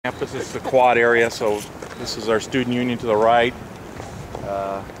Campus is the quad area, so this is our student union to the right.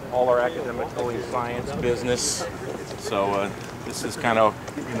 All our academically science, business. So this is kind of,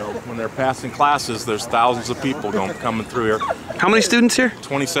 you know, when they're passing classes, there's thousands of people coming through here. How many students here?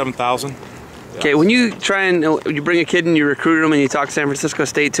 27,000. Okay, when you try and you bring a kid and you recruit them and you talk San Francisco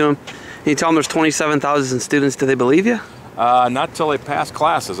State to them, and you tell them there's 27,000 students, do they believe you? Not till they pass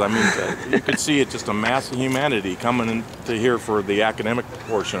classes. I mean, you could see it's just a mass of humanity coming into here for the academic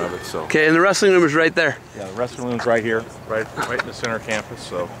portion of it. So. Okay, and the wrestling room is right there. Yeah, the wrestling room's right here, right in the center campus.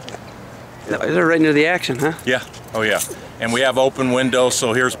 So. They're right near the action, huh? Yeah. Oh yeah. And we have open windows,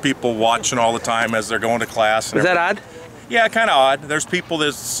 so here's people watching all the time as they're going to class. Is that odd? Yeah, kind of odd. There's people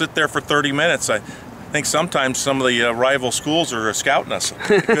that sit there for 30 minutes. I think sometimes some of the rival schools are scouting us.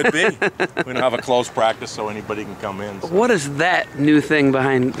 Could be. We don't have a closed practice, so anybody can come in. So. What is that new thing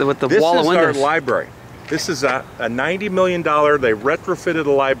behind with the wall of windows? This is our library. This is a $90 million. They retrofitted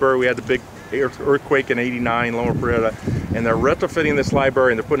the library. We had the big earthquake in '89, Loma Prieta, and they're retrofitting this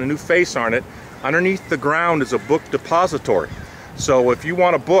library and they're putting a new face on it. Underneath the ground is a book depository. So if you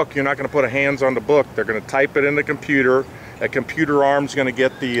want a book, you're not going to put a hands on the book. They're going to type it in the computer. A computer arm's going to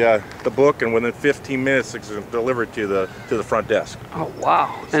get the book, and within 15 minutes, it's going to deliver it to the front desk. Oh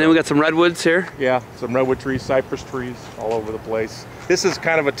wow! So, and then we got some redwoods here. Yeah, some redwood trees, cypress trees, all over the place. This is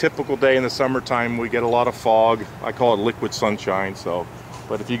kind of a typical day in the summertime. We get a lot of fog. I call it liquid sunshine. So,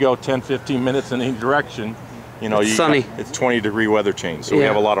 but if you go 10-15 minutes in any direction, you know, it's sunny. It's 20-degree weather change. So we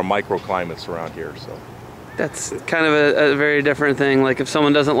have a lot of microclimates around here. So. That's kind of a very different thing. Like if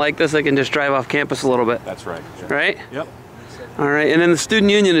someone doesn't like this, they can just drive off campus a little bit. That's right. Yeah. Right? Yep. All right, and then the student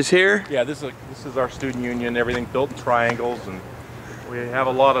union is here. Yeah, this is our student union. Everything built in triangles, and we have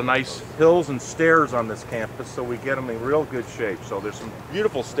a lot of nice hills and stairs on this campus, so we get them in real good shape. So there's some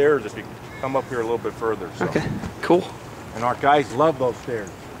beautiful stairs if you come up here a little bit further. So. Okay, cool. And our guys love those stairs.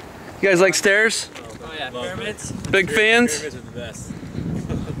 You guys like stairs? Oh yeah, pyramids. Big fans? Pyramids are the best.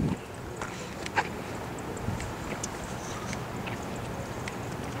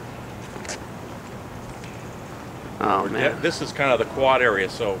 Oh man. This is kind of the quad area,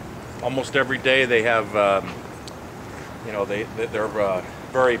 so almost every day they have, you know, they're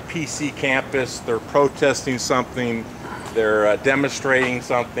very PC campus. They're protesting something. They're demonstrating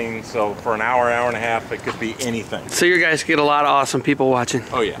something. So for an hour, hour and a half, it could be anything. So you guys get a lot of awesome people watching.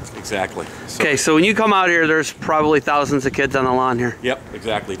 Oh yeah, exactly. Okay, so when you come out here, there's probably thousands of kids on the lawn here. Yep,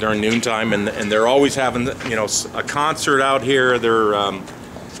 exactly. During noontime, and they're always having, you know, a concert out here. They're,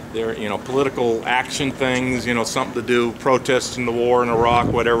 you know, political action things, you know, something to do, protesting the war in Iraq,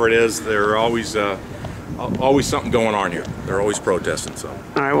 whatever it is. They're always something going on here. They're always protesting. So.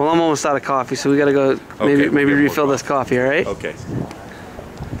 All right. Well, I'm almost out of coffee, so we got to go. Maybe refill this coffee. All right. Okay.